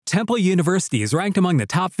Temple University is ranked among the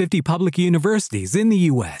top 50 public universities in the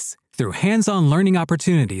U.S. Through hands-on learning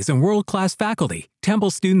opportunities and world-class faculty,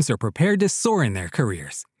 Temple students are prepared to soar in their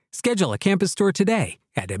careers. Schedule a campus tour today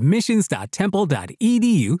at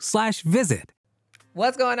admissions.temple.edu/visit.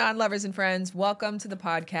 What's going on, lovers and friends? Welcome to the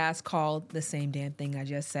podcast called The Same Damn Thing I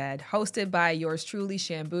Just Said, hosted by yours truly,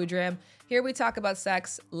 Shambudram. Here we talk about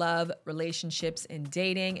sex, love, relationships, and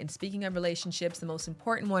dating. And speaking of relationships, the most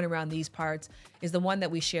important one around these parts is the one that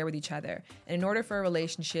we share with each other. And in order for a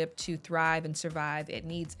relationship to thrive and survive, it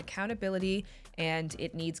needs accountability and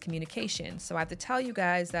it needs communication. So I have to tell you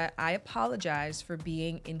guys that I apologize for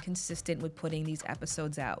being inconsistent with putting these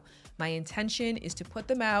episodes out. My intention is to put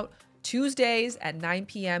them out Tuesdays at 9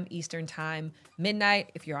 p.m. Eastern Time, midnight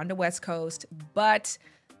if you're on the West Coast, but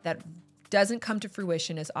that doesn't come to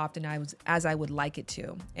fruition as often as I would like it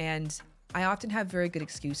to. And I often have very good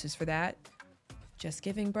excuses for that. Just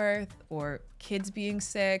giving birth or kids being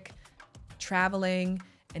sick, traveling.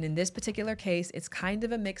 And in this particular case, it's kind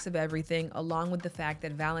of a mix of everything, along with the fact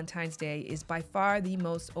that Valentine's Day is by far the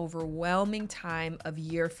most overwhelming time of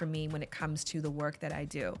year for me when it comes to the work that I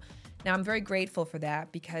do. Now, I'm very grateful for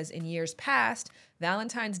that because in years past,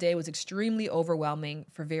 Valentine's Day was extremely overwhelming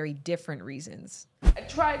for very different reasons. I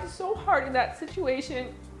tried so hard in that situation,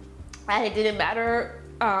 and it didn't matter.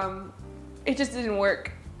 It just didn't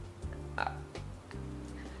work. And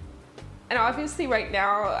obviously right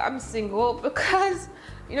now, I'm single because,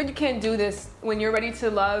 you can't do this when you're ready to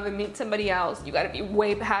love and meet somebody else. You gotta be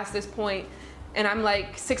way past this point. And I'm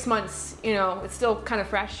like 6 months, it's still kind of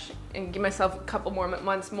fresh, and give myself a couple more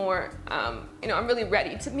months more. I'm really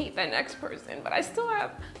ready to meet that next person, but I still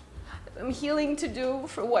have some healing to do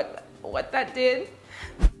for what that did.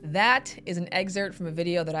 That is an excerpt from a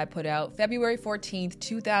video that I put out February 14th,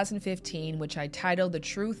 2015, which I titled The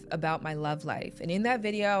Truth About My Love Life. And in that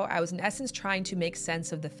video, I was in essence trying to make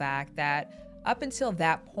sense of the fact that up until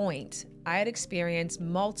that point, I had experienced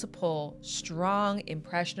multiple strong,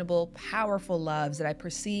 impressionable, powerful loves that I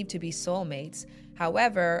perceived to be soulmates.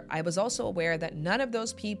 However, I was also aware that none of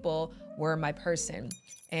those people were my person.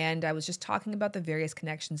 And I was just talking about the various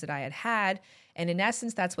connections that I had had. And in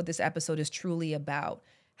essence, that's what this episode is truly about.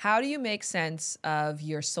 How do you make sense of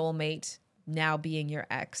your soulmate now being your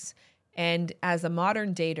ex? And as a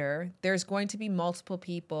modern dater, there's going to be multiple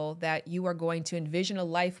people that you are going to envision a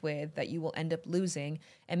life with that you will end up losing.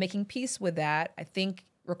 And making peace with that, I think,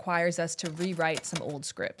 requires us to rewrite some old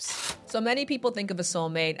scripts. So many people think of a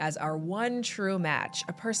soulmate as our one true match,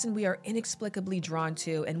 a person we are inexplicably drawn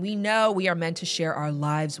to, and we know we are meant to share our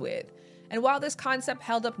lives with. And while this concept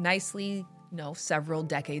held up nicely, several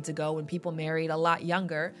decades ago when people married a lot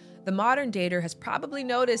younger, the modern dater has probably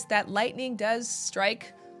noticed that lightning does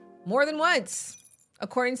strike more than once.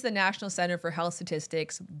 According to the National Center for Health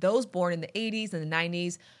Statistics, those born in the 80s and the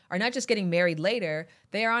 90s are not just getting married later,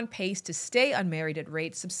 they are on pace to stay unmarried at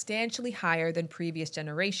rates substantially higher than previous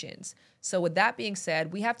generations. So with that being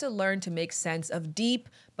said, we have to learn to make sense of deep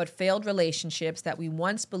but failed relationships that we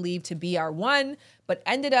once believed to be our one, but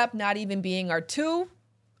ended up not even being our two,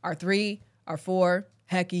 our three, our four,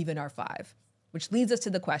 heck, even our five. Which leads us to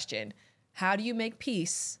the question, how do you make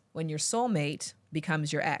peace when your soulmate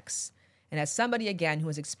becomes your ex? And as somebody, again, who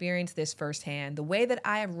has experienced this firsthand, the way that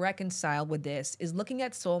I have reconciled with this is looking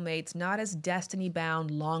at soulmates not as destiny-bound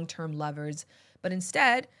long-term lovers, but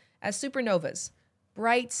instead as supernovas,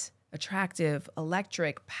 bright, attractive,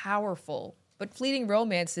 electric, powerful, but fleeting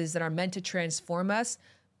romances that are meant to transform us,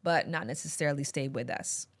 but not necessarily stay with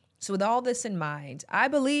us. So with all this in mind, I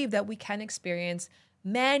believe that we can experience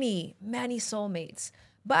many, many soulmates,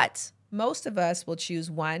 but most of us will choose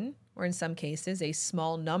one, or in some cases, a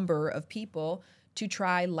small number of people to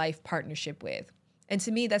try life partnership with. And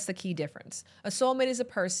to me, that's the key difference. A soulmate is a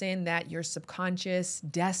person that your subconscious,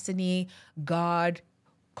 destiny, God,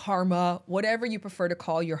 karma, whatever you prefer to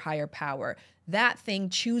call your higher power, that thing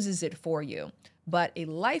chooses it for you. But a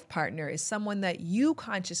life partner is someone that you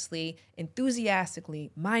consciously,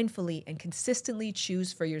 enthusiastically, mindfully, and consistently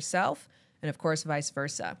choose for yourself, and of course, vice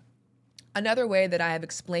versa. Another way that I have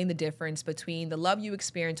explained the difference between the love you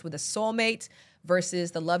experience with a soulmate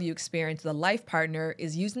versus the love you experience with a life partner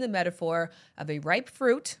is using the metaphor of a ripe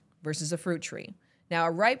fruit versus a fruit tree. Now,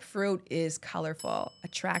 a ripe fruit is colorful,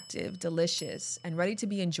 attractive, delicious, and ready to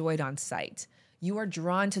be enjoyed on sight. You are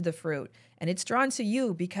drawn to the fruit, and it's drawn to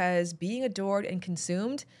you because being adored and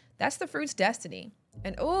consumed, that's the fruit's destiny.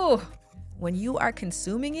 And when you are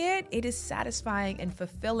consuming it, it is satisfying and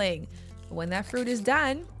fulfilling. But when that fruit is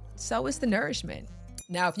done, so is the nourishment.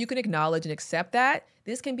 Now, if you can acknowledge and accept that,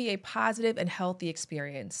 this can be a positive and healthy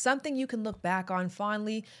experience, something you can look back on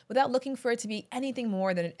fondly without looking for it to be anything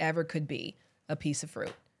more than it ever could be, a piece of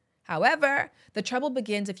fruit. However, the trouble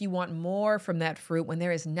begins if you want more from that fruit when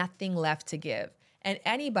there is nothing left to give. And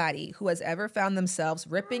anybody who has ever found themselves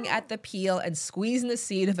ripping at the peel and squeezing the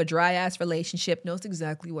seed of a dry-ass relationship knows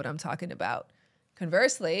exactly what I'm talking about.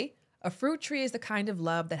 Conversely, a fruit tree is the kind of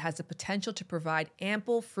love that has the potential to provide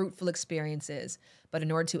ample, fruitful experiences. But in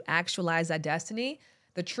order to actualize that destiny,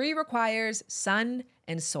 the tree requires sun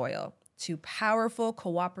and soil, two powerful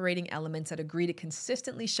cooperating elements that agree to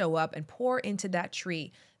consistently show up and pour into that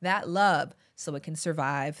tree, that love, so it can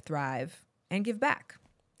survive, thrive, and give back.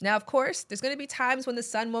 Now, of course, there's going to be times when the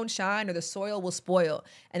sun won't shine or the soil will spoil.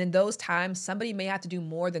 And in those times, somebody may have to do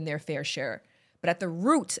more than their fair share. But at the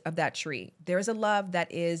root of that tree, there is a love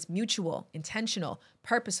that is mutual, intentional,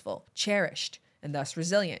 purposeful, cherished, and thus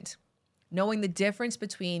resilient. Knowing the difference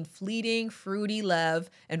between fleeting, fruity love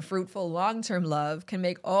and fruitful long-term love can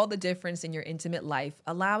make all the difference in your intimate life,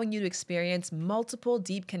 allowing you to experience multiple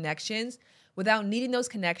deep connections without needing those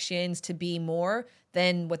connections to be more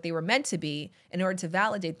than what they were meant to be in order to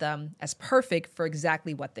validate them as perfect for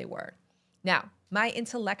exactly what they were. Now, my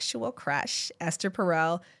intellectual crush, Esther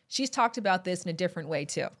Perel, she's talked about this in a different way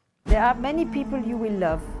too. There are many people you will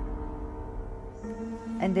love,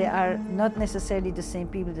 and they are not necessarily the same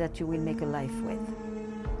people that you will make a life with.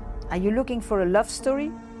 Are you looking for a love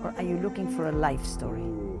story, or are you looking for a life story?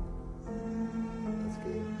 That's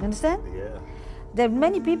good. You understand? Yeah. There are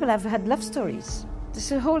many people have had love stories.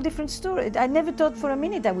 It's a whole different story. I never thought for a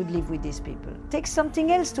minute I would live with these people. Take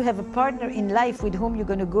something else to have a partner in life with whom you're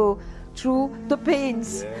going to go through the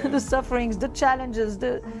pains, the sufferings, the challenges,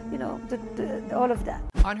 all of that.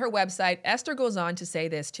 On her website, Esther goes on to say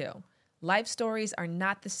this too. Life stories are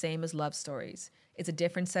not the same as love stories. It's a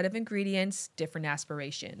different set of ingredients, different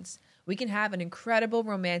aspirations. We can have an incredible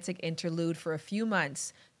romantic interlude for a few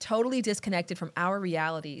months, totally disconnected from our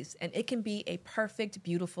realities, and it can be a perfect,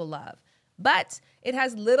 beautiful love. But it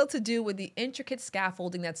has little to do with the intricate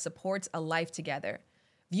scaffolding that supports a life together.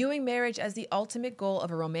 Viewing marriage as the ultimate goal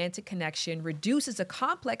of a romantic connection reduces a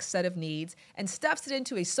complex set of needs and stuffs it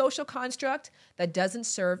into a social construct that doesn't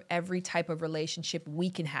serve every type of relationship we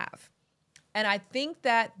can have. And I think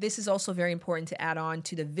that this is also very important to add on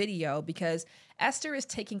to the video because Esther is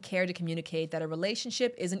taking care to communicate that a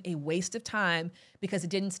relationship isn't a waste of time because it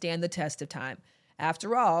didn't stand the test of time.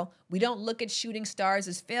 After all, we don't look at shooting stars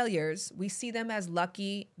as failures. We see them as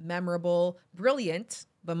lucky, memorable, brilliant,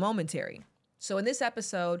 but momentary. So in this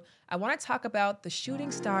episode, I want to talk about the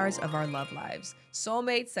shooting stars of our love lives,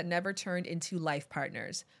 soulmates that never turned into life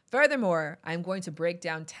partners. Furthermore, I'm going to break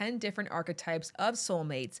down 10 different archetypes of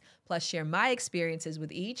soulmates, plus share my experiences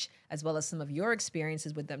with each, as well as some of your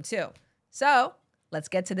experiences with them too. So let's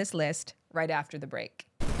get to this list right after the break.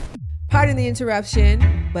 Pardon the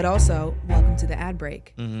interruption, but also welcome to the ad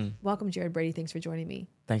break. Welcome, Jared Brady. Thanks for joining me.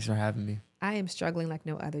 Thanks for having me. I am struggling like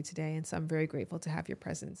no other today, and so I'm very grateful to have your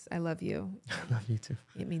presence. I love you. I love you too.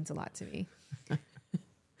 It means a lot to me.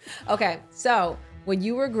 Okay, so when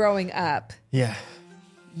you were growing up,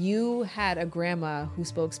 you had a grandma who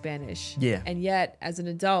spoke Spanish. Yeah. And yet, as an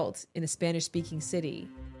adult in a Spanish-speaking city,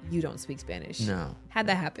 you don't speak Spanish. No. How'd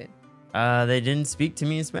that happen? They didn't speak to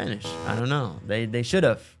me in Spanish. I don't know. They should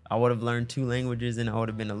have. I would have learned 2 languages and I would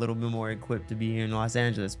have been a little bit more equipped to be here in Los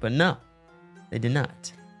Angeles. But no, they did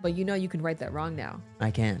not. But you know you can right that wrong now.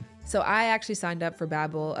 I can. So I actually signed up for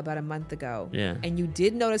Babbel about a month ago. Yeah. And you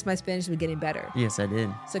did notice my Spanish was getting better. Yes, I did.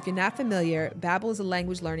 So if you're not familiar, Babbel is a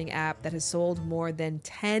language learning app that has sold more than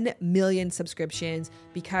 10 million subscriptions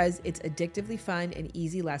because it's addictively fun and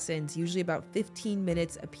easy lessons, usually about 15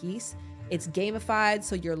 minutes a piece. It's gamified,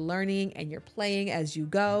 so you're learning and you're playing as you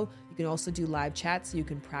go. You can also do live chats so you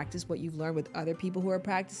can practice what you've learned with other people who are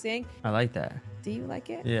practicing. I like that. Do you like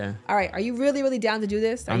it? Yeah. All right. Are you really, really down to do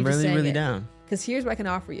this? I'm really down. Because here's what I can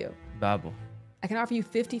offer you. Babbel. I can offer you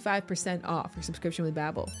 55% off your subscription with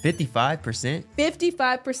Babbel. 55%?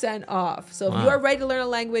 55% off. So if you are ready to learn a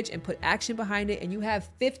language and put action behind it, and you have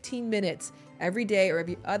 15 minutes every day or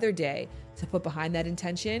every other day to put behind that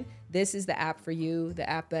intention, this is the app for you, the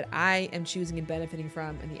app that I am choosing and benefiting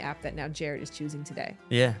from, and the app that now Jared is choosing today.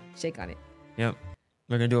 Yeah. Shake on it. Yep.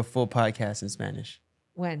 We're going to do a full podcast in Spanish.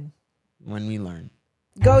 When we learn.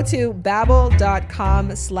 Go to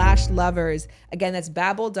babbel.com/lovers. Again, that's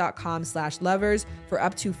babbel.com/lovers for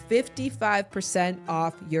up to 55%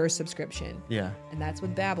 off your subscription. Yeah. And that's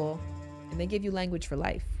with Babbel, and they give you language for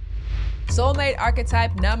life. Soulmate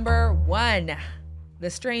archetype number 1, the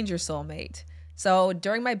stranger soulmate. So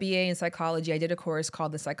during my BA in psychology, I did a course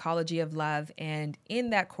called The Psychology of Love. And in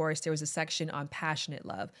that course, there was a section on passionate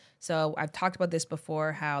love. So I've talked about this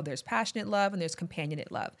before, how there's passionate love and there's companionate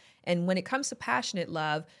love. And when it comes to passionate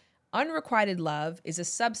love, Unrequited love is a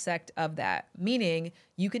subsect of that, meaning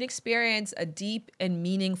you can experience a deep and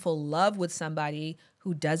meaningful love with somebody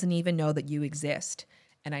who doesn't even know that you exist.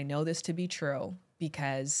 And I know this to be true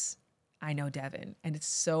because I know Devin, and it's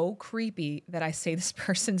so creepy that I say this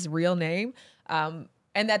person's real name, and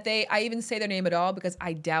that I even say their name at all because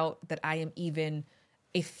I doubt that I am even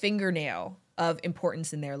a fingernail of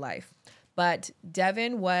importance in their life. But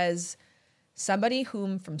Devin was somebody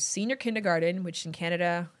whom from senior kindergarten, which in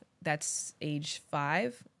Canada, that's age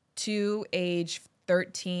 5, to age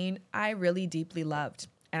 13, I really deeply loved.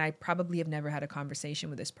 And I probably have never had a conversation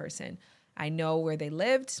with this person. I know where they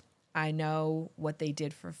lived. I know what they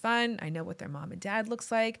did for fun. I know what their mom and dad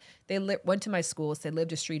looks like. They went to my school, so they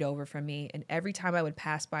lived a street over from me. And every time I would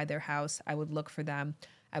pass by their house, I would look for them.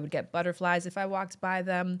 I would get butterflies if I walked by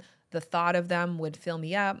them. The thought of them would fill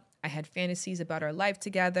me up. I had fantasies about our life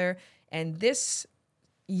together. And this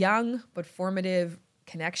young but formative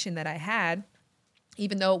connection that I had,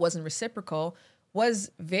 even though it wasn't reciprocal,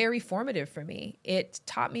 was very formative for me. It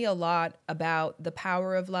taught me a lot about the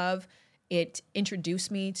power of love. It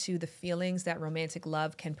introduced me to the feelings that romantic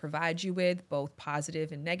love can provide you with, both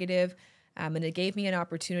positive and negative. And it gave me an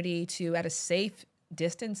opportunity to, at a safe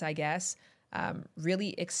distance, I guess, really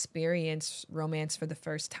experience romance for the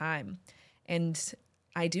first time. And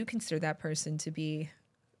I do consider that person to be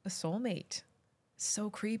a soulmate. So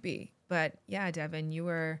creepy. But yeah, Devin, you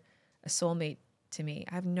were a soulmate to me.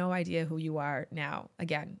 I have no idea who you are now.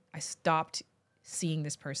 Again, I stopped seeing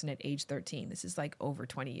this person at age 13. This is like over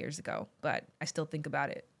 20 years ago, but I still think about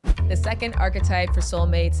it. The second archetype for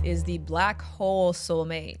soulmates is the black hole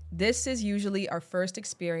soulmate. This is usually our first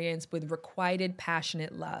experience with requited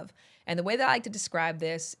passionate love. And the way that I like to describe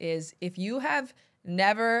this is if you have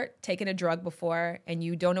never taken a drug before and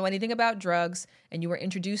you don't know anything about drugs and you were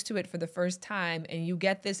introduced to it for the first time and you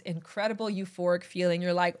get this incredible euphoric feeling,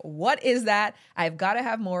 you're like, what is that? I've got to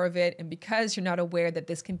have more of it. And because you're not aware that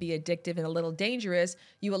this can be addictive and a little dangerous,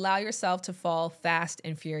 you allow yourself to fall fast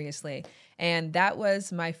and furiously. And that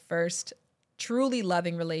was my first truly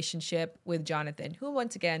loving relationship with Jonathan, who,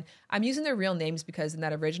 once again, I'm using their real names because in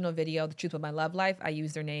that original video, The Truth About My Love Life, I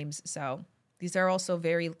used their names. So these are also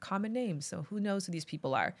very common names, so who knows who these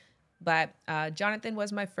people are. But Jonathan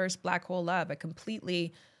was my first black hole love. I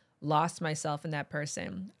completely lost myself in that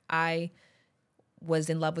person. I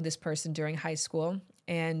was in love with this person during high school,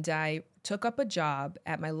 and I took up a job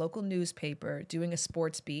at my local newspaper doing a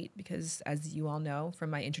sports beat because, as you all know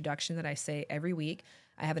from my introduction that I say every week,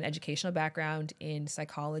 I have an educational background in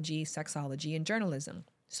psychology, sexology, and journalism.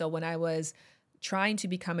 So when I was trying to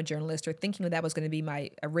become a journalist or thinking that was going to be my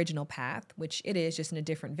original path, which it is, just in a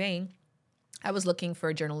different vein, I was looking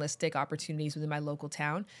for journalistic opportunities within my local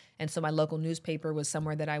town. And so my local newspaper was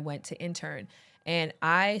somewhere that I went to intern. And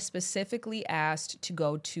I specifically asked to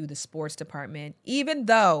go to the sports department, even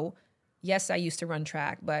though, yes, I used to run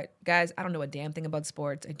track, but guys, I don't know a damn thing about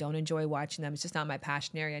sports. I don't enjoy watching them. It's just not my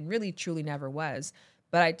passion area and really, truly never was.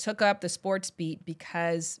 But I took up the sports beat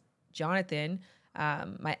because Jonathan,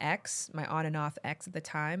 my on and off ex at the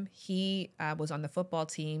time, he was on the football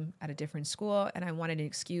team at a different school, and I wanted an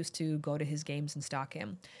excuse to go to his games and stalk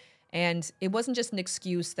him. And it wasn't just an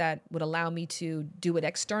excuse that would allow me to do it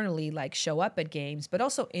externally, like show up at games, but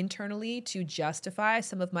also internally to justify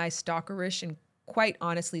some of my stalkerish and quite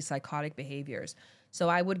honestly psychotic behaviors. So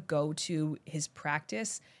I would go to his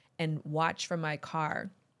practice and watch from my car,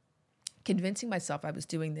 convincing myself I was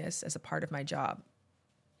doing this as a part of my job.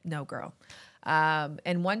 No, girl.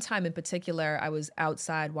 And one time in particular, I was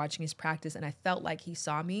outside watching his practice and I felt like he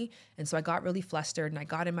saw me. And so I got really flustered and I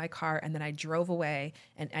got in my car and then I drove away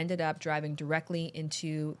and ended up driving directly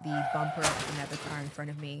into the bumper of another car in front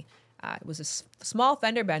of me. It was a small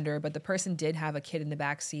fender bender, but the person did have a kid in the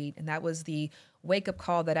back seat. And that was the wake-up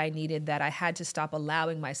call that I needed, that I had to stop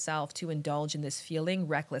allowing myself to indulge in this feeling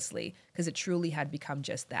recklessly, because it truly had become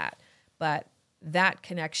just that. But that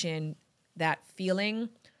connection, that feeling,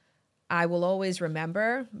 I will always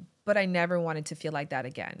remember, but I never wanted to feel like that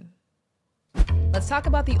again. Let's talk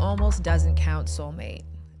about the almost doesn't count soulmate.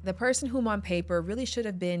 The person whom on paper really should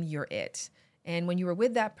have been your it. And when you were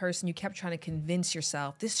with that person, you kept trying to convince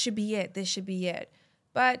yourself, this should be it, this should be it.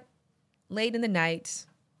 But late in the night,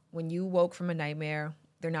 when you woke from a nightmare,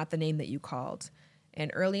 they're not the name that you called.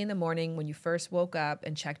 And early in the morning, when you first woke up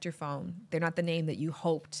and checked your phone, they're not the name that you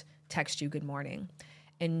hoped text you good morning.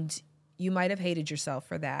 And you might have hated yourself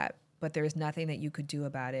for that, but there was nothing that you could do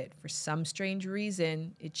about it. For some strange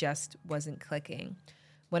reason, it just wasn't clicking.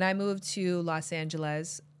 When I moved to Los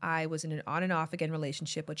Angeles, I was in an on and off again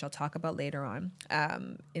relationship, which I'll talk about later on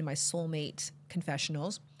in my soulmate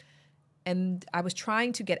confessionals. And I was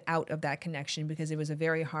trying to get out of that connection because it was a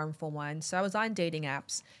very harmful one. So I was on dating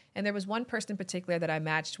apps. And there was one person in particular that I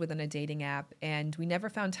matched with on a dating app. And we never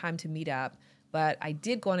found time to meet up. But I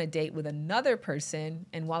did go on a date with another person.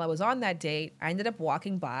 And while I was on that date, I ended up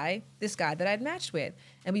walking by this guy that I'd matched with.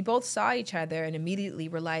 And we both saw each other and immediately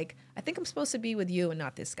were like, I think I'm supposed to be with you and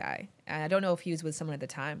not this guy. And I don't know if he was with someone at the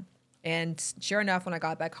time. And sure enough, when I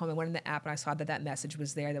got back home, I went in the app and I saw that that message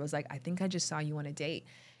was there that was like, I think I just saw you on a date.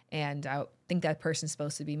 And I think that person's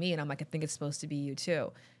supposed to be me. And I'm like, I think it's supposed to be you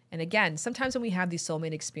too. And again, sometimes when we have these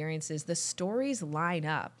soulmate experiences, the stories line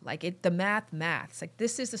up. Like the maths. Like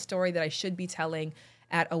this is the story that I should be telling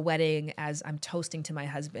at a wedding as I'm toasting to my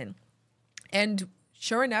husband. And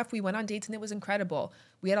sure enough, we went on dates and it was incredible.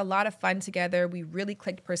 We had a lot of fun together. We really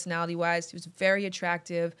clicked personality-wise. He was very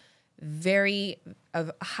attractive, very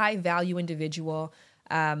a high value individual,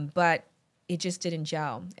 but it just didn't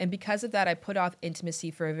gel. And because of that, I put off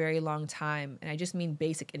intimacy for a very long time. And I just mean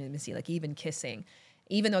basic intimacy, like even kissing,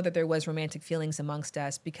 even though that there was romantic feelings amongst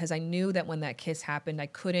us, because I knew that when that kiss happened, I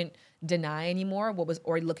couldn't deny anymore what was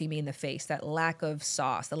already looking me in the face, that lack of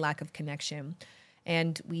sauce, the lack of connection.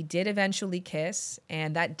 And we did eventually kiss,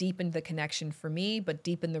 and that deepened the connection for me, but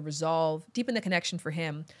deepened the connection for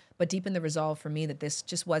him, but deepened the resolve for me that this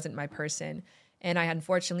just wasn't my person. And I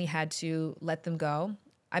unfortunately had to let them go.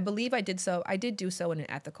 I believe I did do so in an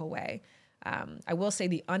ethical way. I will say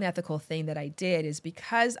the unethical thing that I did is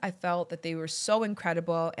because I felt that they were so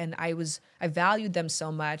incredible and I valued them so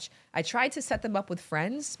much. I tried to set them up with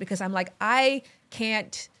friends because I'm like, I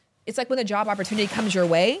can't. It's like when a job opportunity comes your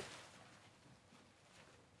way.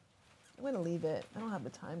 I'm going to leave it. I don't have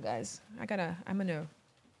the time, guys. I can't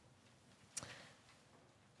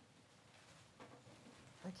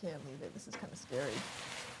leave it. This is kind of scary.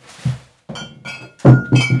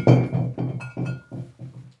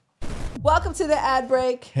 Welcome to the ad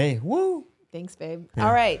break. Hey, woo. Thanks, babe. Yeah.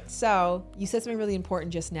 All right. So you said something really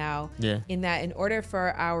important just now. Yeah. In that in order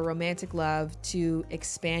for our romantic love to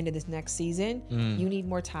expand in this next season, you need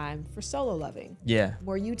more time for solo loving. Yeah.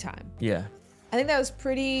 More you time. Yeah. I think that was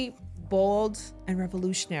pretty bold and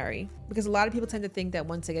revolutionary because a lot of people tend to think that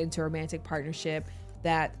once they get into a romantic partnership,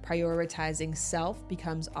 that prioritizing self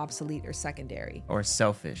becomes obsolete or secondary. Or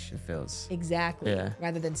selfish, it feels. Exactly. Yeah.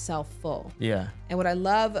 Rather than self-full. Yeah. And what I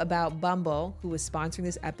love about Bumble, who is sponsoring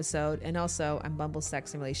this episode, and also I'm Bumble's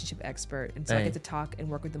sex and relationship expert, and so I get to talk and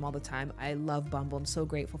work with them all the time. I love Bumble. I'm so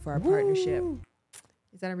grateful for our partnership.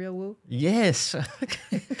 Is that a real woo? Yes.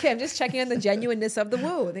 Okay, I'm just checking on the genuineness of the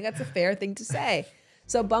woo. I think that's a fair thing to say.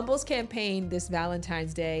 So Bumble's campaign this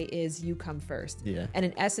Valentine's Day is you come first. Yeah. And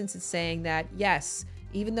in essence, it's saying that, yes,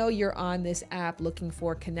 even though you're on this app looking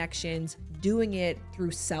for connections, doing it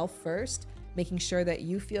through self first, making sure that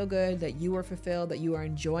you feel good, that you are fulfilled, that you are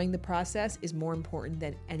enjoying the process is more important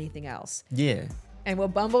than anything else. Yeah. And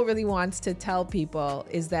what Bumble really wants to tell people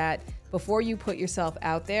is that before you put yourself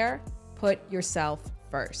out there, put yourself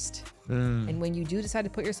first. And when you do decide to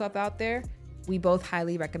put yourself out there, we both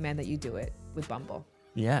highly recommend that you do it with Bumble.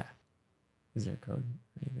 Yeah. Is there a code?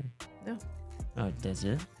 Anything? No. Oh, that's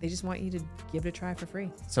it? They just want you to give it a try for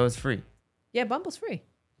free. So it's free? Yeah, Bumble's free.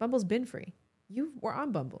 Bumble's been free. You were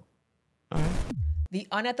on Bumble. All right. The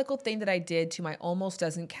unethical thing that I did to my almost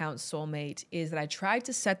doesn't count soulmate is that I tried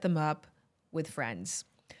to set them up with friends.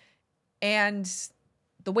 And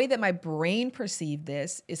the way that my brain perceived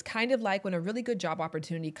this is kind of like when a really good job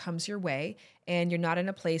opportunity comes your way and you're not in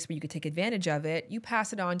a place where you could take advantage of it, you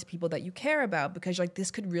pass it on to people that you care about because you're like,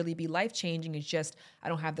 this could really be life-changing. It's just, I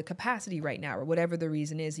don't have the capacity right now, or whatever the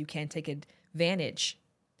reason is, you can't take advantage.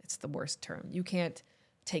 It's the worst term. You can't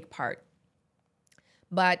take part.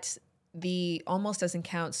 But the almost doesn't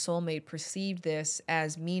count soulmate perceived this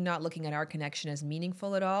as me not looking at our connection as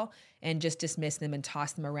meaningful at all and just dismiss them and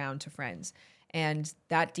toss them around to friends. And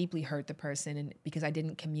that deeply hurt the person, and because I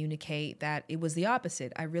didn't communicate that it was the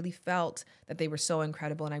opposite. I really felt that they were so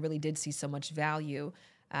incredible and I really did see so much value.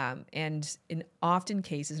 And in often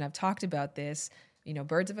cases, and I've talked about this, you know,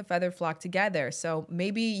 birds of a feather flock together. So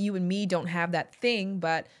maybe you and me don't have that thing,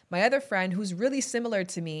 but my other friend who's really similar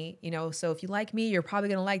to me, you know, so if you like me, you're probably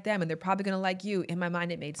going to like them and they're probably going to like you. In my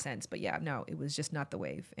mind, it made sense. But yeah, no, it was just not the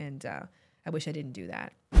wave. And I wish I didn't do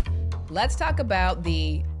that. Let's talk about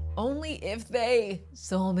the only if they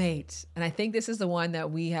soulmate. And I think this is the one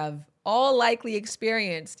that we have all likely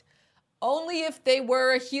experienced. Only if they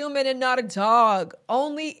were a human and not a dog.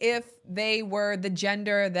 Only if they were the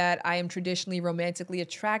gender that I am traditionally romantically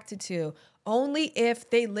attracted to. Only if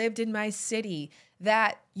they lived in my city.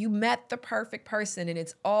 that you met the perfect person and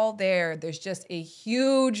it's all there. There's just a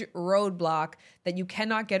huge roadblock that you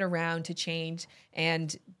cannot get around to change.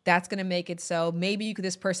 And that's going to make it so maybe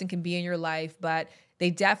this person can be in your life, but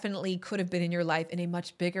they definitely could have been in your life in a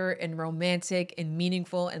much bigger and romantic and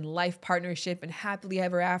meaningful and life partnership and happily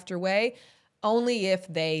ever after way, only if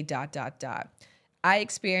they ... I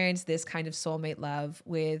experienced this kind of soulmate love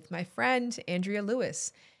with my friend, Andrea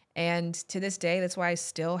Lewis. And to this day, that's why I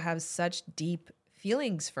still have such deep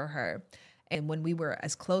feelings for her. And when we were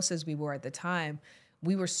as close as we were at the time,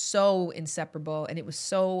 we were so inseparable and it was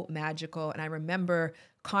so magical. And I remember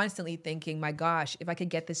constantly thinking, my gosh, if I could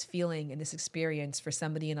get this feeling and this experience for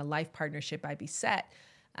somebody in a life partnership, I'd be set.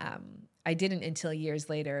 I didn't until years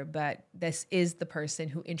later, but this is the person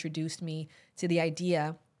who introduced me to the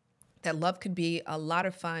idea that love could be a lot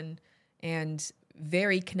of fun and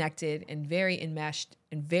very connected and very enmeshed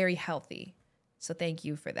and very healthy. So thank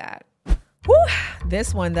you for that. Whew.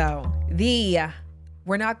 This one though,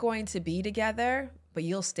 we're not going to be together, but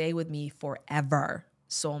you'll stay with me forever,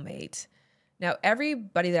 soulmate. Now,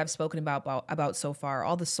 everybody that I've spoken about so far,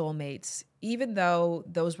 all the soulmates, even though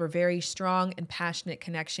those were very strong and passionate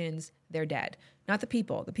connections, they're dead. Not the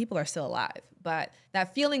people. The people are still alive. But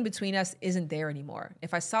that feeling between us isn't there anymore.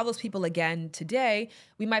 If I saw those people again today,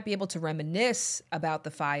 we might be able to reminisce about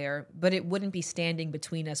the fire, but it wouldn't be standing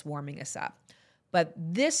between us, warming us up. But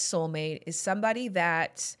this soulmate is somebody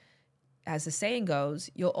that, as the saying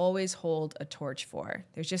goes, you'll always hold a torch for.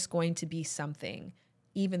 There's just going to be something,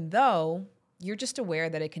 even though you're just aware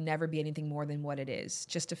that it can never be anything more than what it is,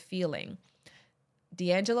 just a feeling.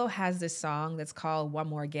 D'Angelo has this song that's called One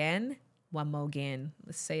More Again. One More Again.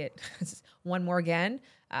 Let's say it. One More Again.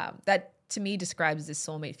 That, to me, describes this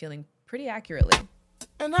soulmate feeling pretty accurately.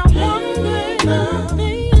 And I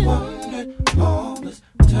wonder all this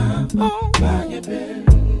time where you been.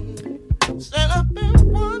 Said I've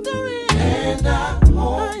been wondering, and I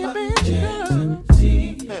hope I can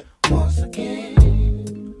see you once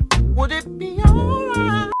again. Would it be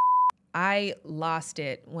alright? I lost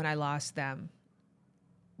it when I lost them.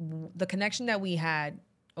 The connection that we had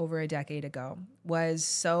over a decade ago was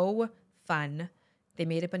so fun. They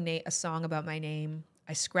made up a song about my name.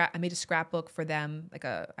 I made a scrapbook for them.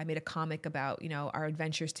 I made a comic about, our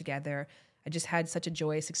adventures together. I just had such a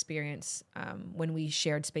joyous experience when we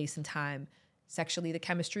shared space and time. Sexually, the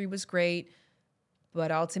chemistry was great,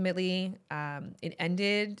 but ultimately it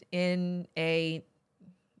ended in a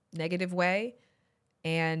negative way.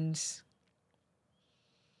 And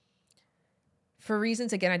for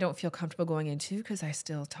reasons, again, I don't feel comfortable going into because I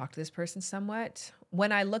still talk to this person somewhat.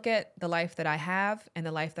 When I look at the life that I have and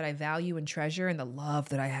the life that I value and treasure and the love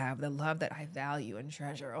that I have, the love that I value and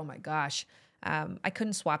treasure, oh my gosh, I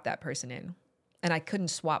couldn't swap that person in. And I couldn't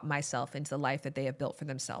swap myself into the life that they have built for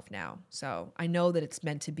themselves now. So I know that it's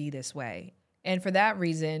meant to be this way. And for that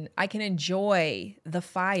reason, I can enjoy the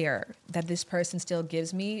fire that this person still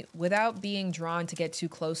gives me without being drawn to get too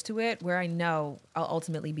close to it, where I know I'll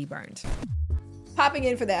ultimately be burned. Popping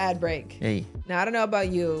in for the ad break. Hey. Now, I don't know about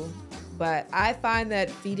you, but I find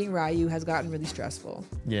that feeding Ryu has gotten really stressful.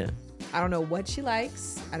 Yeah. I don't know what she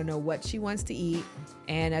likes. I don't know what she wants to eat.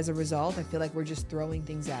 And as a result, I feel like we're just throwing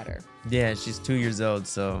things at her. Yeah, she's 2 years old,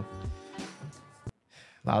 so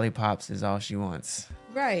lollipops is all she wants.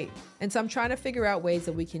 Right. And so I'm trying to figure out ways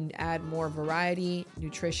that we can add more variety,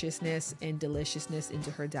 nutritiousness, and deliciousness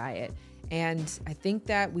into her diet. And I think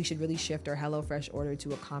that we should really shift our HelloFresh order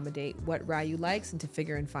to accommodate what Ryu likes and to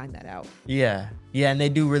figure and find that out. Yeah, and they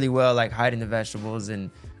do really well, like hiding the vegetables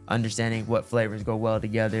and understanding what flavors go well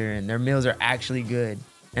together. And their meals are actually good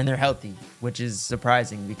and they're healthy, which is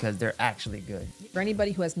surprising because they're actually good. For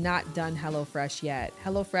anybody who has not done HelloFresh yet,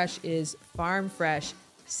 HelloFresh is farm fresh,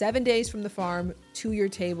 7 days from the farm to your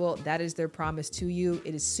table. That is their promise to you.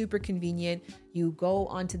 It is super convenient. You go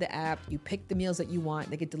onto the app, you pick the meals that you want,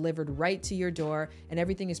 they get delivered right to your door, and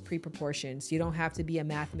everything is pre-proportioned. So you don't have to be a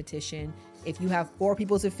mathematician. If you have 4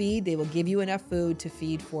 people to feed, they will give you enough food to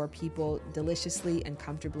feed 4 people deliciously and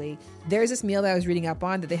comfortably. There's this meal that I was reading up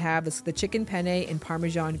on that they have, the chicken penne and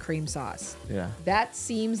Parmesan cream sauce. Yeah. That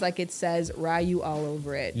seems like it says Ryu all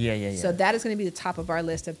over it. Yeah. So that is going to be the top of our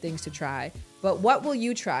list of things to try. But what will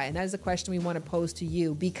you try? And that is the question we want to pose to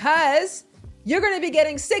you, because you're going to be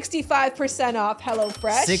getting 65% off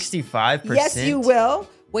HelloFresh. 65%? Yes, you will.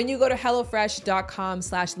 When you go to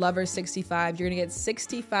HelloFresh.com/lovers65, you're going to get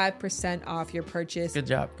 65% off your purchase. Good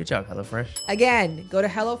job, HelloFresh. Again, go to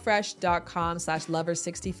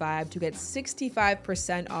HelloFresh.com/lovers65 to get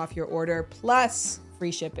 65% off your order plus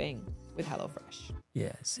free shipping with HelloFresh.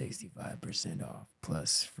 Yeah, 65% off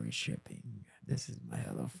plus free shipping. This is my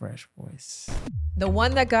HelloFresh voice. The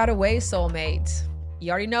one that got away, soulmate. You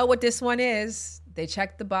already know what this one is. They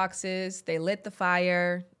checked the boxes. They lit the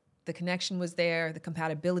fire. The connection was there. The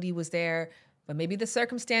compatibility was there. But maybe the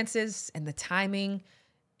circumstances and the timing,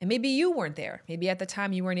 and maybe you weren't there. Maybe at the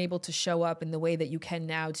time you weren't able to show up in the way that you can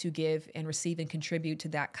now to give and receive and contribute to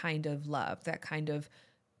that kind of love, that kind of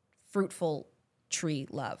fruitful tree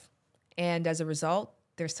love. And as a result,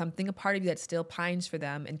 there's something, a part of you that still pines for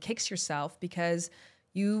them and kicks yourself because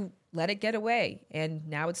you let it get away. And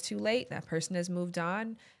now it's too late. That person has moved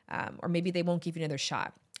on, or maybe they won't give you another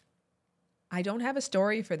shot. I don't have a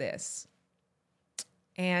story for this.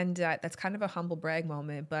 And that's kind of a humble brag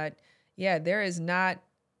moment. But yeah, there is not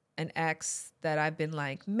an ex that I've been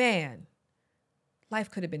like, man,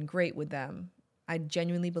 life could have been great with them. I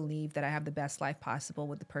genuinely believe that I have the best life possible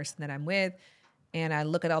with the person that I'm with. And I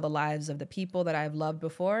look at all the lives of the people that I've loved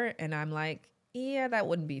before, and I'm like, yeah, that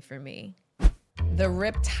wouldn't be for me. The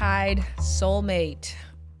Riptide Soulmate.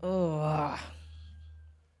 Oh,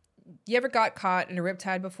 you ever got caught in a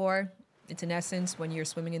riptide before? It's in essence when you're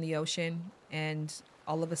swimming in the ocean and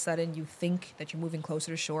all of a sudden you think that you're moving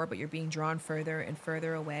closer to shore, but you're being drawn further and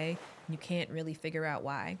further away. And you can't really figure out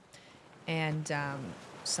why. And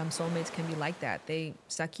some soulmates can be like that. They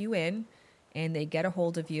suck you in and they get a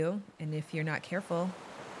hold of you. And if you're not careful,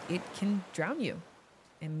 it can drown you.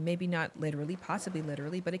 And maybe not literally, possibly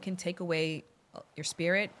literally, but it can take away your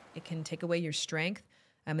spirit. It can take away your strength.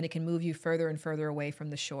 And it can move you further and further away from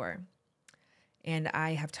the shore. And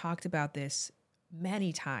I have talked about this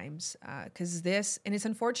many times because and it's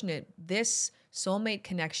unfortunate, this soulmate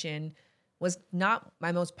connection was not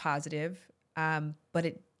my most positive, but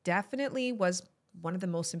it definitely was one of the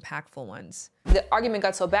most impactful ones. The argument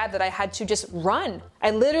got so bad that I had to just run.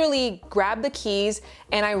 I literally grabbed the keys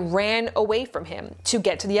and I ran away from him to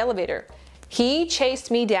get to the elevator. He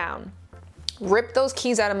chased me down, ripped those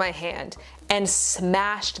keys out of my hand and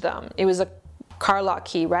smashed them. It was a car lock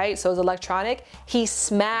key, right? So it was electronic. He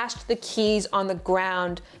smashed the keys on the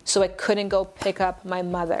ground so I couldn't go pick up my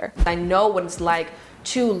mother. I know what it's like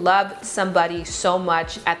to love somebody so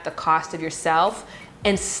much at the cost of yourself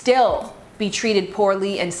and still be treated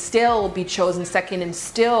poorly and still be chosen second and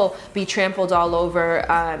still be trampled all over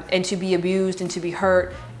and to be abused and to be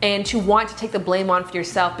hurt and to want to take the blame on for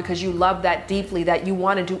yourself because you love that deeply that you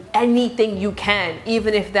want to do anything you can,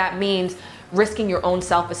 even if that means risking your own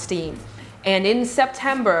self-esteem. And in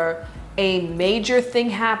September, a major thing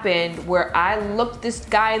happened where I looked this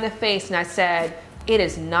guy in the face and I said, it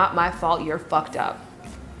is not my fault you're fucked up.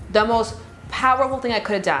 The most powerful thing I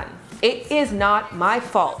could have done. It is not my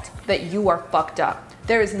fault that you are fucked up.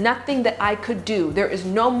 There is nothing that I could do. There is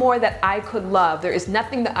no more that I could love. There is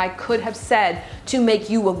nothing that I could have said to make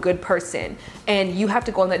you a good person. And you have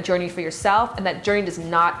to go on that journey for yourself, and that journey does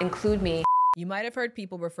not include me. You might have heard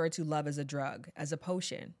people refer to love as a drug, as a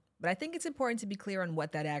potion. But I think it's important to be clear on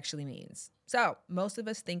what that actually means. So, most of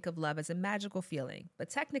us think of love as a magical feeling, but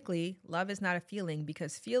technically, love is not a feeling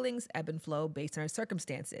because feelings ebb and flow based on our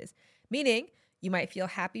circumstances. Meaning, you might feel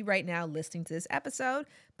happy right now listening to this episode,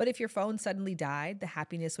 but if your phone suddenly died, the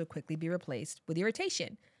happiness would quickly be replaced with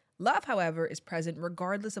irritation. Love, however, is present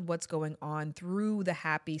regardless of what's going on through the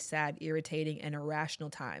happy, sad, irritating, and irrational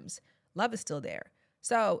times. Love is still there.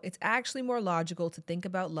 So it's actually more logical to think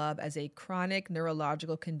about love as a chronic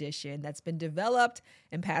neurological condition that's been developed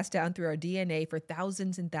and passed down through our DNA for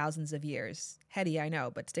thousands and thousands of years. Heady, I know,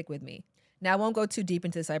 but stick with me. Now, I won't go too deep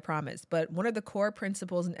into this, I promise, but one of the core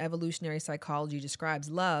principles in evolutionary psychology describes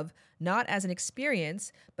love not as an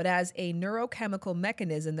experience, but as a neurochemical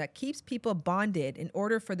mechanism that keeps people bonded in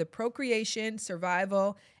order for the procreation,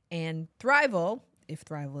 survival, and thrival, if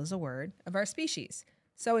thrival is a word, of our species.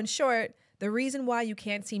 So in short, the reason why you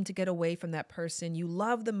can't seem to get away from that person you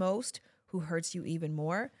love the most, who hurts you even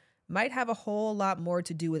more, might have a whole lot more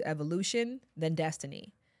to do with evolution than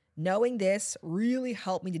destiny. Knowing this really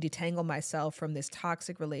helped me to detangle myself from this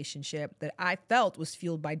toxic relationship that I felt was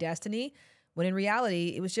fueled by destiny, when in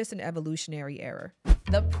reality, it was just an evolutionary error.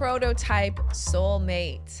 The prototype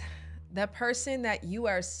soulmate. The person that you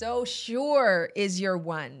are so sure is your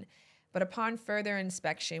one. But upon further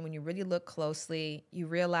inspection, when you really look closely, you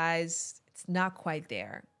realize it's not quite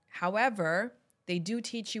there. However, they do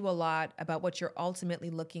teach you a lot about what you're ultimately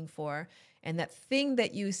looking for. And that thing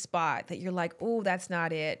that you spot that you're like, oh, that's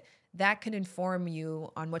not it, that can inform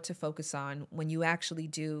you on what to focus on when you actually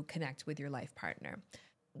do connect with your life partner.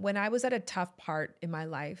 When I was at a tough part in my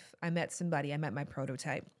life, I met my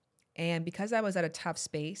prototype. And because I was at a tough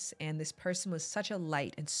space and this person was such a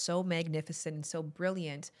light and so magnificent and so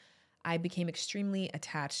brilliant, I became extremely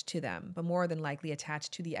attached to them, but more than likely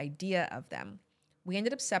attached to the idea of them. We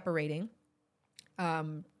ended up separating.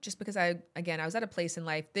 Just because I was at a place in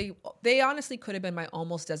life, they honestly could have been my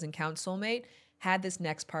almost doesn't count soulmate had this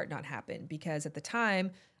next part not happened, because at the time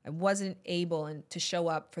I wasn't able to show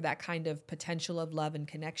up for that kind of potential of love and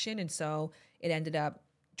connection. And so it ended up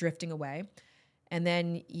drifting away. And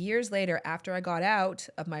then years later, after I got out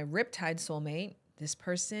of my riptide soulmate, this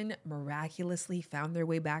person miraculously found their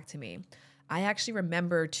way back to me. I actually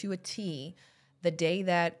remember to a T the day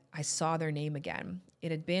that I saw their name again. It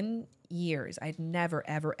had been years. I'd never,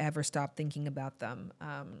 ever, ever stopped thinking about them.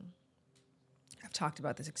 I've talked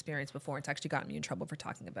about this experience before. It's actually gotten me in trouble for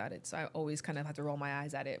talking about it. So I always kind of have to roll my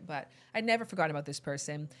eyes at it. But I'd never forgotten about this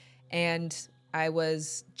person. And I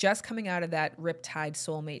was just coming out of that riptide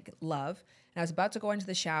soulmate love. And I was about to go into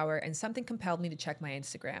the shower, and something compelled me to check my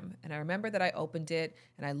Instagram. And I remember that I opened it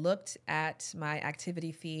and I looked at my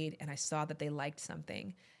activity feed and I saw that they liked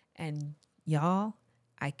something. And y'all,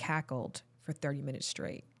 I cackled for 30 minutes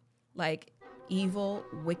straight. Like evil,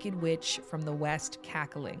 wicked witch from the West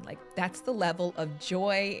cackling. Like that's the level of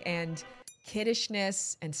joy and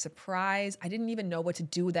kiddishness and surprise. I didn't even know what to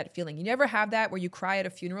do with that feeling. You never have that where you cry at a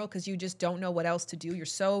funeral because you just don't know what else to do.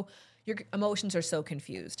 Your emotions are so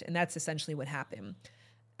confused. And that's essentially what happened.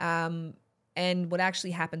 And what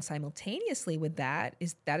actually happened simultaneously with that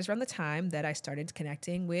is around the time that I started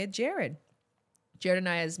connecting with Jared. Jared and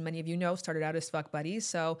I, as many of you know, started out as fuck buddies.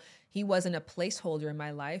 So he wasn't a placeholder in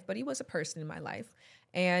my life, but he was a person in my life.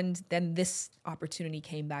 And then this opportunity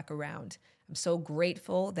came back around. I'm so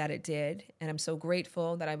grateful that it did. And I'm so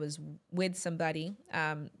grateful that I was with somebody,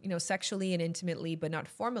 sexually and intimately, but not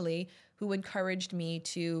formally, who encouraged me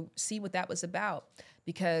to see what that was about.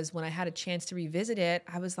 Because when I had a chance to revisit it,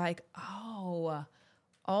 I was like, oh,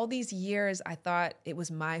 all these years I thought it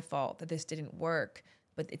was my fault that this didn't work,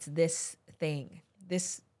 but it's this thing,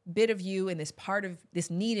 this bit of you and this part of this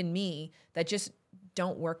need in me that just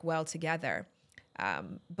don't work well together.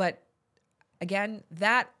 But again,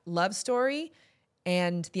 that love story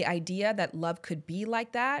and the idea that love could be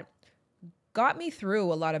like that got me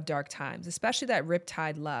through a lot of dark times, especially that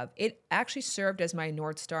riptide love. It actually served as my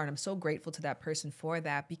North Star, and I'm so grateful to that person for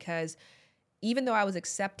that, because even though I was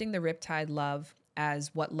accepting the riptide love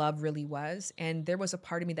as what love really was, and there was a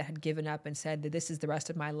part of me that had given up and said that this is the rest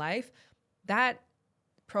of my life, that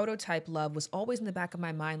prototype love was always in the back of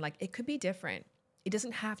my mind, like it could be different. It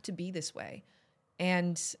doesn't have to be this way.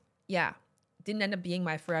 And yeah, it didn't end up being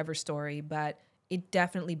my forever story, but it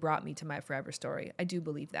definitely brought me to my forever story. I do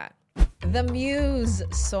believe that. The Muse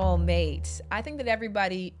Soulmate. I think that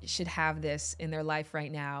everybody should have this in their life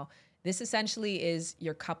right now. This essentially is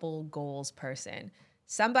your couple goals person.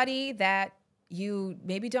 Somebody that you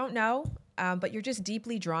maybe don't know, but you're just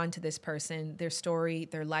deeply drawn to this person, their story,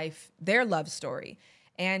 their life, their love story.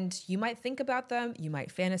 And you might think about them, you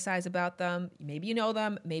might fantasize about them, maybe you know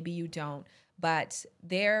them, maybe you don't. But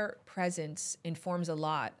their presence informs a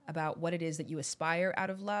lot about what it is that you aspire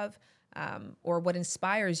out of love, or what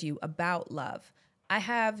inspires you about love. I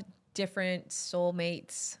have different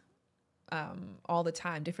soulmates all the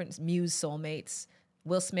time, different Muse soulmates.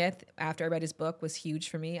 Will Smith, after I read his book, was huge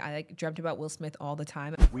for me. I dreamt about Will Smith all the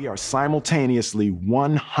time. We are simultaneously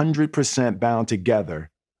 100% bound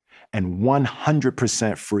together and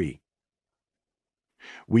 100% free.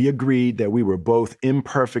 We agreed that we were both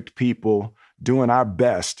imperfect people doing our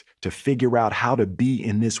best to figure out how to be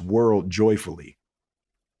in this world joyfully.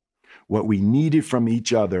 What we needed from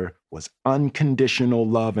each other was unconditional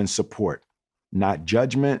love and support, not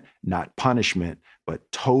judgment, not punishment,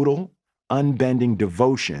 but total, unbending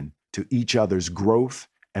devotion to each other's growth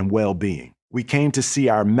and well-being. We came to see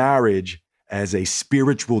our marriage as a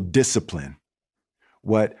spiritual discipline,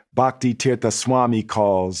 what Bhakti Tirtha Swami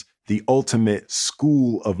calls the ultimate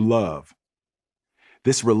school of love.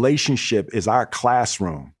 This relationship is our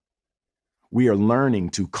classroom. We are learning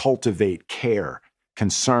to cultivate care,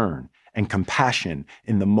 concern, and compassion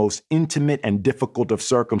in the most intimate and difficult of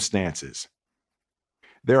circumstances.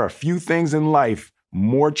 There are few things in life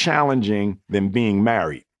more challenging than being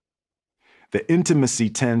married. The intimacy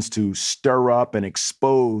tends to stir up and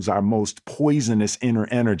expose our most poisonous inner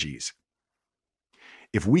energies.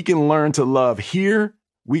 If we can learn to love here,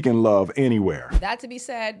 we can love anywhere. That to be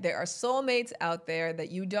said, there are soulmates out there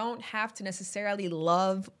that you don't have to necessarily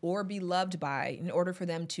love or be loved by in order for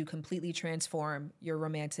them to completely transform your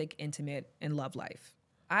romantic, intimate, and love life.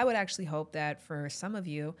 I would actually hope that for some of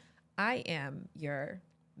you, I am your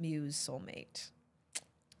Muse soulmate.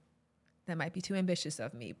 That might be too ambitious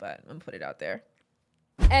of me, but I'm gonna put it out there.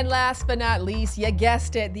 And last but not least, you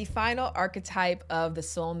guessed it, the final archetype of the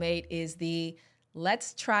soulmate is the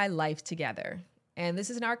let's try life together. And this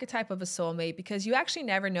is an archetype of a soulmate because you actually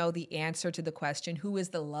never know the answer to the question, who is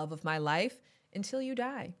the love of my life, until you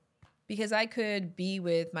die. Because I could be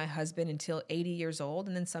with my husband until 80 years old,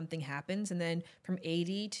 and then something happens, and then from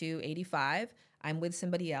 80 to 85, I'm with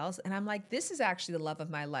somebody else, and I'm like, this is actually the love of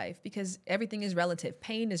my life, because everything is relative.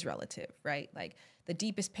 Pain is relative, right? Like the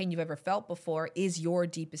deepest pain you've ever felt before is your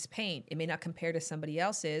deepest pain. It may not compare to somebody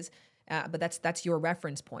else's, but that's your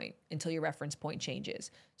reference point until your reference point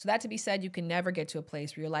changes. So that to be said, you can never get to a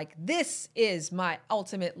place where you're like, this is my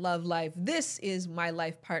ultimate love life. This is my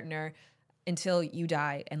life partner, until you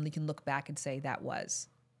die and you can look back and say that was,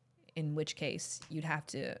 in which case you'd have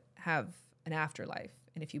to have an afterlife.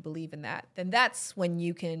 And if you believe in that, then that's when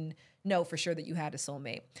you can know for sure that you had a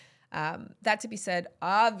soulmate. That to be said,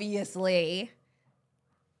 obviously,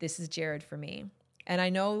 this is Jared for me. And I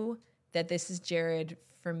know that this is Jared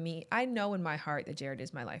for me. I know in my heart that Jared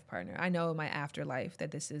is my life partner. I know in my afterlife that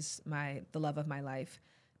this is the love of my life,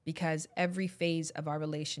 because every phase of our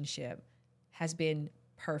relationship has been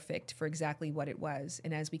perfect for exactly what it was.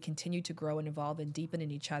 And as we continue to grow and evolve and deepen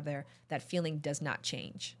in each other, that feeling does not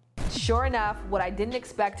change. Sure enough, what I didn't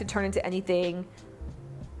expect to turn into anything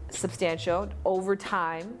substantial over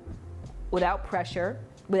time, without pressure,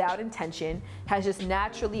 without intention, has just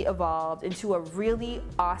naturally evolved into a really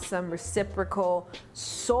awesome, reciprocal,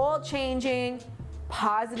 soul-changing,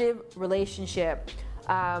 positive relationship.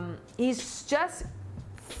 He's just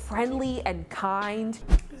friendly and kind.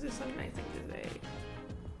 This is such a nice thing to say.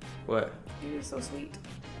 What? You're just so sweet.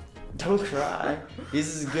 Don't cry.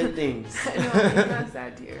 These is good things. No, it's not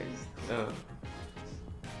sad tears. Oh.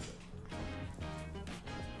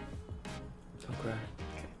 Don't cry.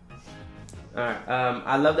 All right.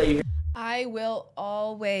 I love that you. I will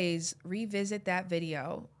always revisit that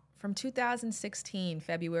video from 2016,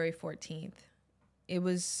 February 14th. It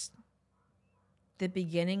was the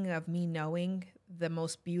beginning of me knowing the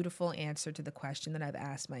most beautiful answer to the question that I've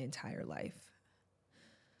asked my entire life.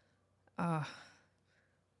 I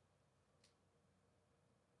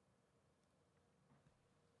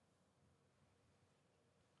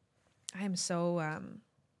am so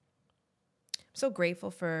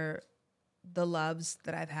grateful for the loves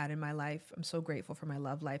that I've had in my life. I'm so grateful for my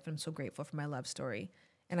love life. I'm so grateful for my love story.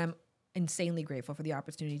 And I'm insanely grateful for the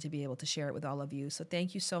opportunity to be able to share it with all of you. So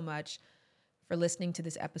thank you so much for listening to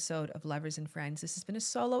this episode of Lovers and Friends. This has been a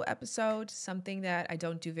solo episode, something that I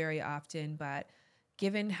don't do very often, but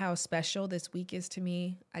given how special this week is to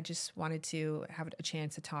me, I just wanted to have a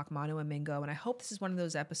chance to talk mono and mingo. And I hope this is one of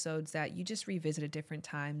those episodes that you just revisit at different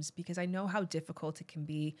times, because I know how difficult it can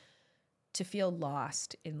be to feel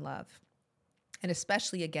lost in love. And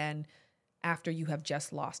especially, again, after you have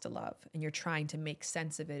just lost a love and you're trying to make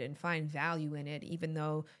sense of it and find value in it, even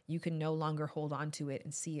though you can no longer hold on to it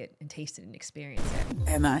and see it and taste it and experience it.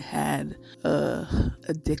 And I had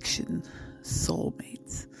addiction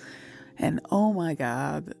soulmates. And oh my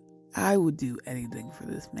God, I would do anything for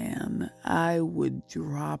this man. I would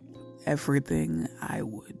drop everything. I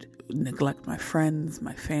would neglect my friends,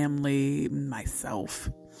 my family, myself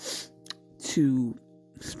to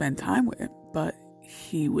spend time with him. But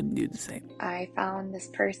he wouldn't do the same. I found this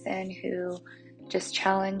person who just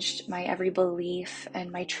challenged my every belief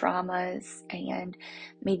and my traumas and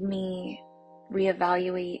made me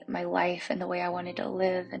reevaluate my life and the way I wanted to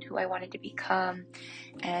live and who I wanted to become,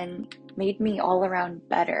 and made me all around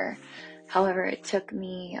better. However, it took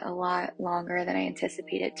me a lot longer than I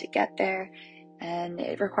anticipated to get there, and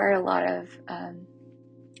it required a lot of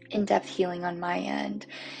in-depth healing on my end.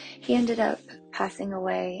 He ended up passing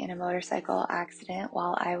away in a motorcycle accident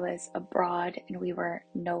while I was abroad, and we were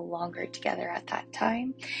no longer together at that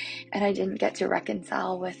time, and I didn't get to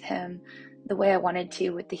reconcile with him the way I wanted to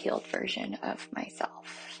with the healed version of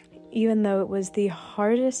myself. Even though it was the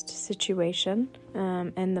hardest situation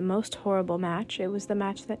and the most horrible match, it was the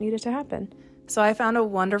match that needed to happen. So I found a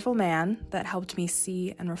wonderful man that helped me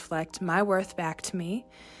see and reflect my worth back to me.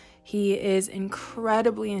 He is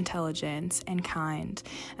incredibly intelligent and kind,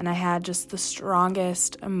 and I had just the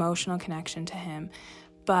strongest emotional connection to him.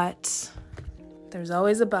 But there's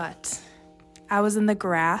always a but. I was in the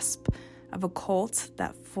grasp of a cult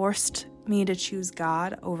that forced me to choose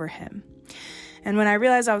God over him. And when I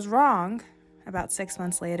realized I was wrong, about 6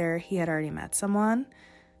 months later, he had already met someone.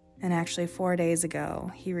 And actually 4 days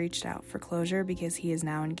ago, he reached out for closure because he is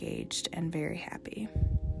now engaged and very happy.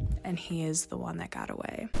 And he is the one that got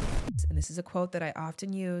away. And this is a quote that I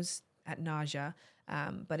often use at nausea,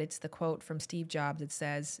 but it's the quote from Steve Jobs that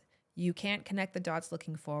says, "You can't connect the dots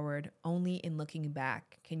looking forward, only in looking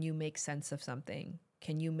back can you make sense of something.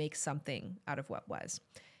 Can you make something out of what was?"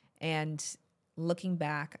 And looking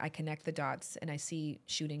back, I connect the dots and I see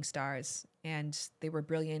shooting stars, and they were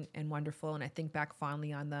brilliant and wonderful, and I think back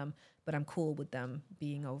fondly on them, but I'm cool with them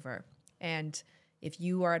being over. And if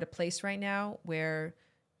you are at a place right now where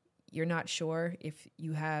you're not sure if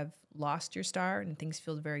you have lost your star and things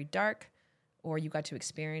feel very dark, or you got to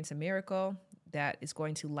experience a miracle that is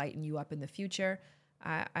going to lighten you up in the future,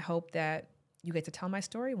 I hope that you get to tell my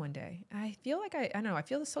story one day. I feel like I don't know, I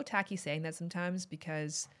feel so tacky saying that sometimes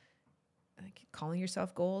because like, calling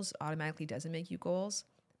yourself goals automatically doesn't make you goals.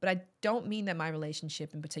 But I don't mean that my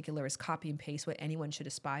relationship in particular is copy and paste what anyone should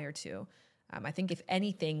aspire to. I think if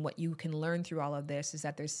anything, what you can learn through all of this is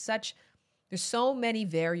that there's so many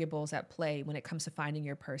variables at play when it comes to finding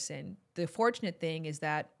your person. The fortunate thing is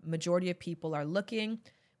that majority of people are looking.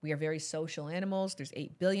 We are very social animals. There's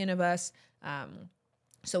 8 billion of us.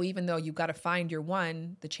 So even though you've got to find your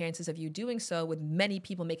one, the chances of you doing so with many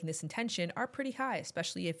people making this intention are pretty high,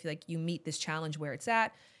 especially if like you meet this challenge where it's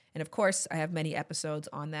at. And of course, I have many episodes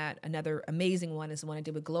on that. Another amazing one is the one I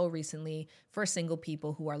did with Glow recently for single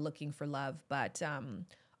people who are looking for love. But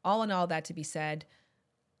all in all, that to be said,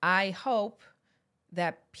 I hope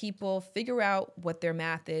that people figure out what their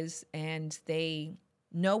math is and they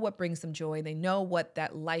know what brings them joy. They know what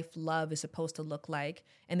that life love is supposed to look like.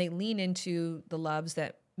 And they lean into the loves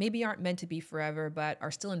that maybe aren't meant to be forever, but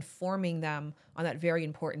are still informing them on that very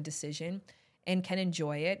important decision and can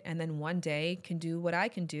enjoy it. And then one day can do what I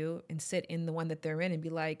can do and sit in the one that they're in and be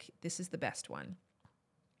like, this is the best one.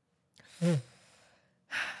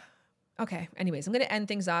 Okay, anyways, I'm going to end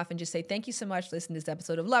things off and just say thank you so much for listening to this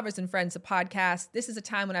episode of Lovers and Friends, the podcast. This is a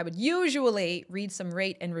time when I would usually read some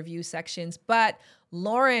rate and review sections, but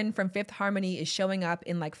Lauren from Fifth Harmony is showing up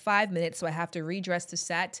in like 5 minutes, so I have to redress the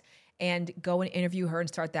set and go and interview her and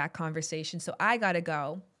start that conversation. So I got to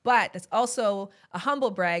go. But that's also a humble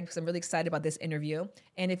brag because I'm really excited about this interview.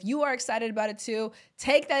 And if you are excited about it too,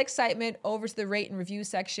 take that excitement over to the rate and review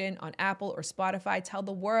section on Apple or Spotify. Tell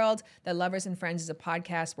the world that Lovers and Friends is a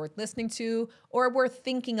podcast worth listening to or worth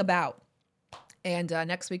thinking about. And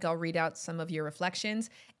next week, I'll read out some of your reflections.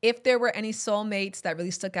 If there were any soulmates that really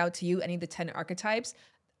stuck out to you, any of the 10 archetypes,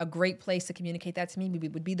 a great place to communicate that to me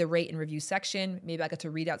would be the rate and review section. Maybe I get to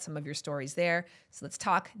read out some of your stories there. So let's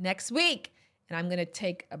talk next week. And I'm going to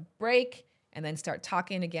take a break and then start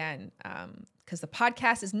talking again because the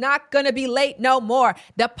podcast is not going to be late no more.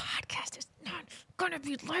 The podcast is not going to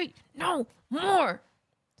be late no more.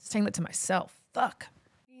 Saying that to myself. Fuck.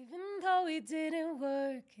 Even though it didn't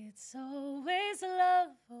work, it's always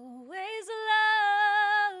love, always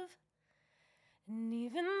love. And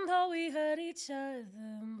even though we hurt each other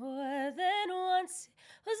more than once,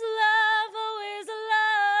 it was love, always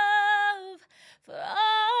love. For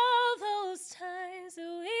all those times that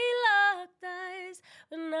we locked eyes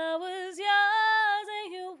when I was yours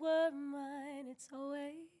and you were mine, it's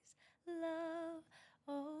always love,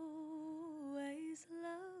 always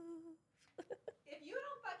love. If you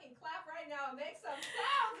don't fucking clap right now and make some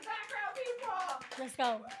sounds, background people. Let's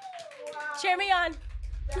go. Wow. Cheer me on.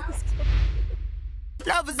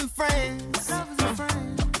 Lovers and friends. Lovers and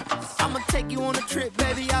friends. I'ma take you on a trip,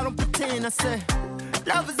 baby. I don't pretend. I said,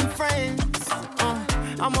 lovers and friends.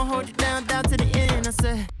 I'ma hold you down to the end. I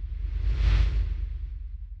said.